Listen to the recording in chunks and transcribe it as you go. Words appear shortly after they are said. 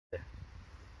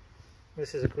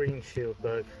This is a green shield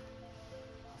bug.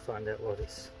 I'll find out what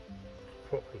it's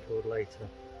properly called later.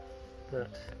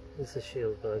 But it's a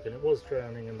shield bug, and it was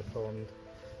drowning in the pond.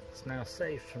 It's now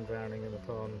saved from drowning in the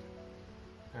pond,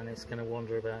 and it's going to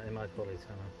wander about in my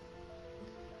polytunnel.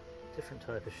 Different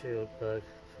type of shield bug.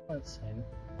 That's in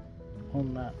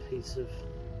on that piece of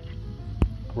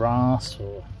grass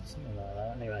or something like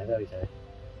that. Anyway, there we go.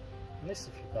 And this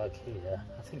little bug here,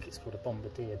 I think it's called a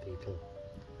bombardier beetle.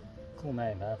 Cool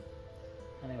name, huh?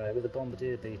 Anyway, with a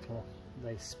bombardier beetle,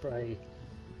 they spray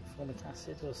formic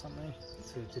acid or something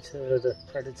to deter the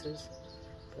predators.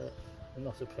 But I'm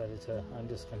not a predator, I'm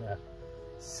just going to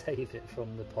save it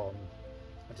from the pond.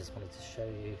 I just wanted to show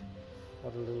you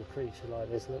what a little creature like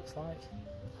this looks like.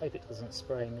 I hope it doesn't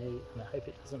spray me, and I hope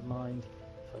it doesn't mind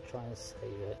if I try and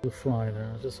save it. The fly there,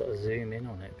 I'll just sort of zoom in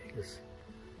on it because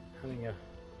having a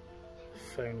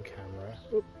phone camera,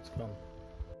 oops, it's gone.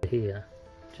 Here,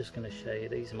 just going to show you,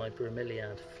 these are my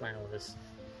bromeliad flowers.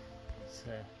 It's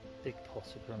a big pot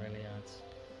of bromeliads,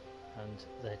 and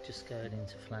they're just going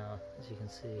into flower, as you can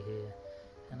see here.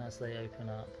 And as they open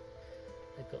up,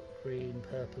 they've got green,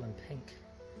 purple and pink,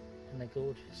 and they're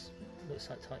gorgeous. Looks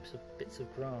like types of bits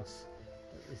of grass.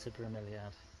 It's a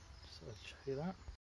bromeliad. Just sort of show you that.